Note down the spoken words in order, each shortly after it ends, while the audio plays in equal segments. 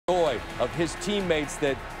his teammates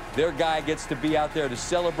that their guy gets to be out there to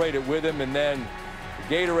celebrate it with him, and then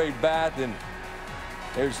the Gatorade bath, and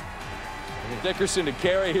there's Dickerson to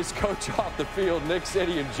carry his coach off the field. Nick said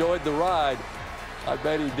he enjoyed the ride. I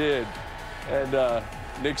bet he did. And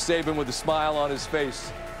Nick Saban, with a smile on his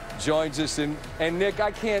face, joins us. And Nick,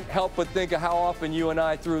 I can't help but think of how often you and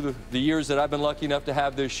I, through the years that I've been lucky enough to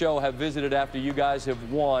have this show, have visited after you guys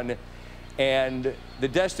have won. And the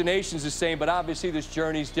destination's the same, but obviously this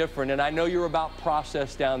journey's different. And I know you're about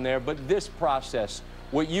process down there, but this process,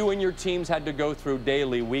 what you and your teams had to go through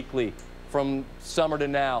daily, weekly, from summer to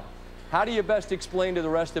now, how do you best explain to the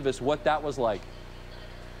rest of us what that was like?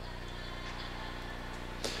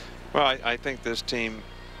 Well, I think this team,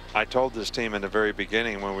 I told this team in the very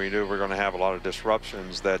beginning when we knew we were going to have a lot of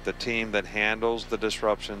disruptions, that the team that handles the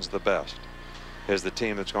disruptions the best is the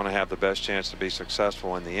team that's going to have the best chance to be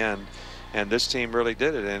successful in the end. And this team really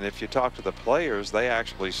did it. And if you talk to the players, they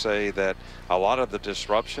actually say that a lot of the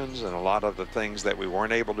disruptions and a lot of the things that we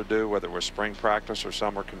weren't able to do, whether it was spring practice or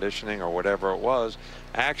summer conditioning or whatever it was,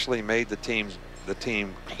 actually made the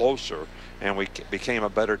team closer, and we became a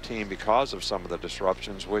better team because of some of the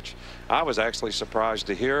disruptions, which I was actually surprised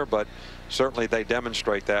to hear, but certainly they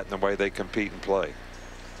demonstrate that in the way they compete and play.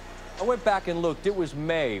 I went back and looked. It was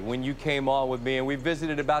May when you came on with me, and we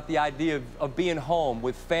visited about the idea of being home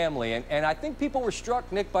with family. And I think people were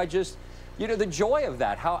struck, Nick, by just, you know, the joy of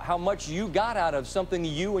that, how much you got out of something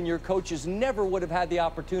you and your coaches never would have had the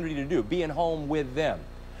opportunity to do, being home with them.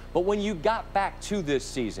 But when you got back to this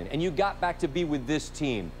season and you got back to be with this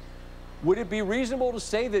team, would it be reasonable to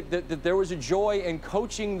say that there was a joy in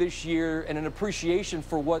coaching this year and an appreciation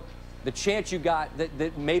for what the chance you got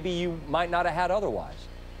that maybe you might not have had otherwise?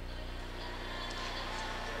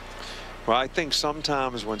 Well, I think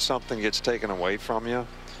sometimes when something gets taken away from you,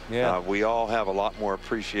 we all have a lot more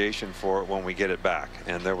appreciation for it when we get it back.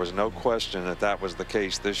 And there was no question that that was the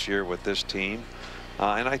case this year with this team.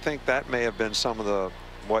 And I think that may have been some of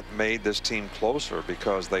what made this team closer,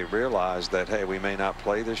 because they realized that, hey, we may not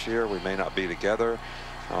play this year, we may not be together.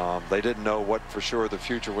 They didn't know what for sure the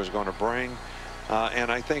future was going to bring.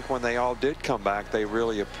 And I think when they all did come back, they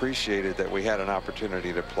really appreciated that we had an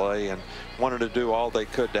opportunity to play and wanted to do all they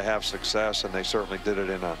could to have success, and they certainly did it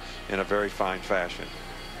in a very fine fashion.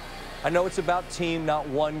 I know it's about team, not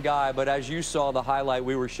one guy, but as you saw the highlight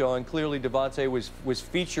we were showing, clearly Devontae was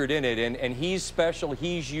featured in it, and he's special,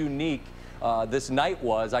 he's unique. This night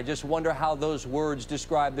was. I just wonder how those words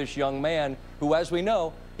describe this young man who, as we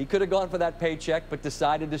know, he could have gone for that paycheck but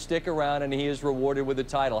decided to stick around, and he is rewarded with a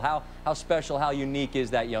title. How special, how unique is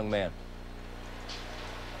that young man?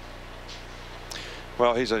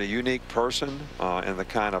 Well, he's a unique person in the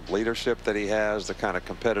kind of leadership that he has, the kind of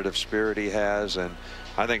competitive spirit he has, and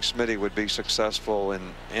I think Smitty would be successful in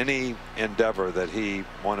any endeavor that he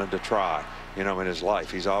wanted to try, you know, in his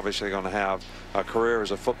life. He's obviously going to have a career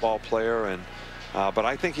as a football player, and but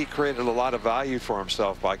I think he created a lot of value for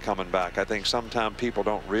himself by coming back. I think sometimes people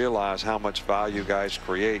don't realize how much value guys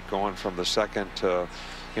create going from the second to,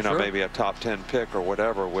 you know, maybe a top 10 pick or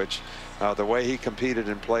whatever, which the way he competed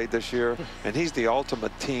and played this year, and he's the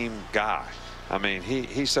ultimate team guy. I mean,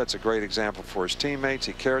 he sets a great example for his teammates.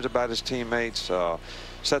 He cares about his teammates,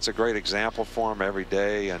 sets a great example for them every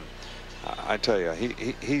day. And I tell you,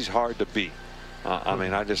 he's hard to beat. I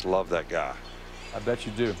mean, I just love that guy. I bet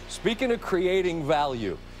you do. Speaking of creating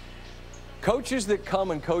value, coaches that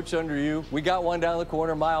come and coach under you, we got one down the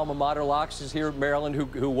corner. My alma mater, Locks, is here at Maryland,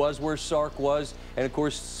 who was where Sark was. And, of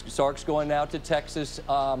course, Sark's going now to Texas.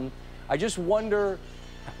 I just wonder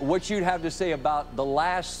what you'd have to say about the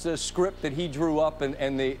last script that he drew up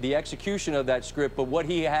and the execution of that script, but what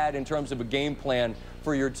he had in terms of a game plan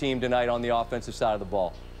for your team tonight on the offensive side of the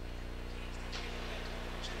ball.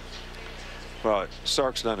 Well,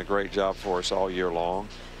 Sark's done a great job for us all year long,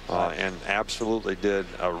 and absolutely did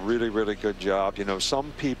a really, really good job. You know,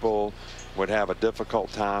 some people would have a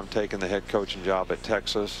difficult time taking the head coaching job at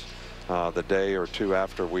Texas the day or two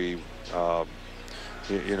after we,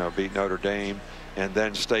 you know, beat Notre Dame, and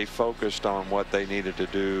then stay focused on what they needed to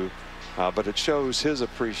do. But it shows his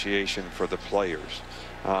appreciation for the players.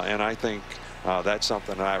 And I think that's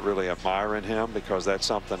something that I really admire in him, because that's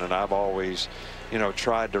something that I've always, you know,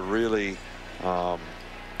 tried to really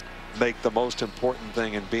make the most important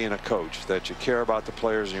thing in being a coach, that you care about the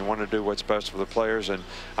players and you want to do what's best for the players. And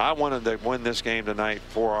I wanted to win this game tonight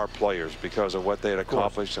for our players because of what they had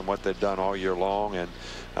accomplished and what they'd done all year long. And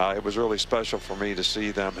it was really special for me to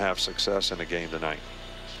see them have success in the game tonight.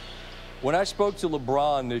 When I spoke to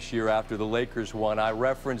LeBron this year after the Lakers won, I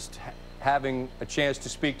referenced having a chance to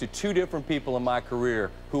speak to two different people in my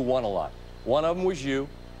career who won a lot. One of them was you,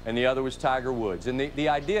 and the other was Tiger Woods. And the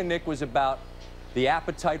idea, Nick, was about the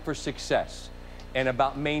appetite for success and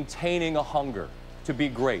about maintaining a hunger to be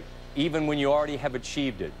great, even when you already have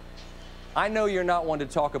achieved it. I know you're not one to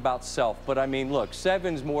talk about self, but I mean, look,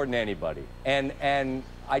 Saban's more than anybody. And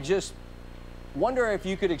I just wonder if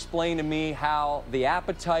you could explain to me how the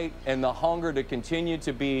appetite and the hunger to continue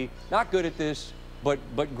to be not good at this, but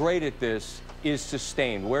great at this is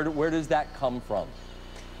sustained. Where does that come from?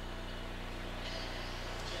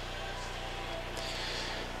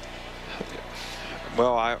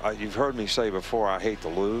 Well, you've heard me say before, I hate to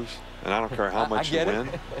lose, and I don't care how much you win,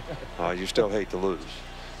 you still hate to lose.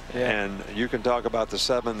 Yeah. And you can talk about the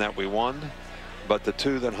 7 that we won, but the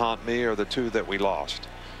 2 that haunt me are the 2 that we lost.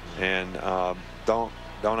 And don't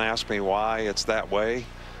ask me why it's that way.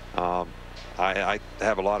 I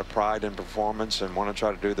have a lot of pride in performance and want to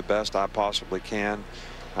try to do the best I possibly can.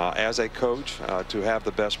 As a coach, to have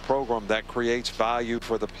the best program that creates value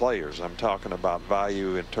for the players. I'm talking about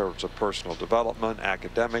value in terms of personal development,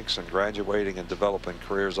 academics, and graduating and developing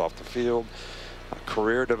careers off the field,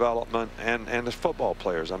 career development, and as football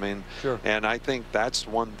players. I mean, sure. And I think that's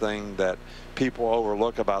one thing that people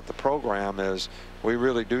overlook about the program is we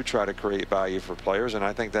really do try to create value for players, and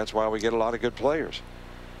I think that's why we get a lot of good players.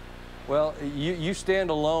 Well, you stand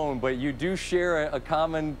alone, but you do share a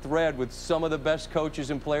common thread with some of the best coaches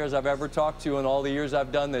and players I've ever talked to in all the years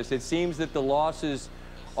I've done this. It seems that the losses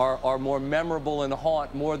are more memorable and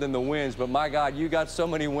haunt more than the wins. But my God, you got so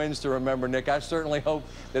many wins to remember, Nick. I certainly hope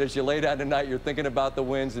that as you lay down tonight, you're thinking about the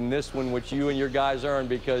wins in this one, which you and your guys earned,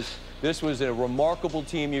 because this was a remarkable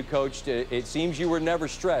team you coached. It seems you were never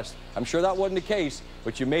stressed. I'm sure that wasn't the case,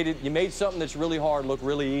 but you made something that's really hard look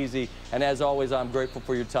really easy. And as always, I'm grateful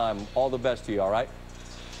for your time. All the best to you, all right?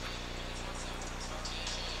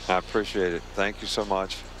 I appreciate it. Thank you so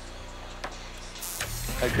much.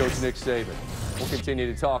 Head coach Nick Saban. We'll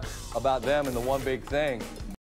continue to talk about them and the one big thing.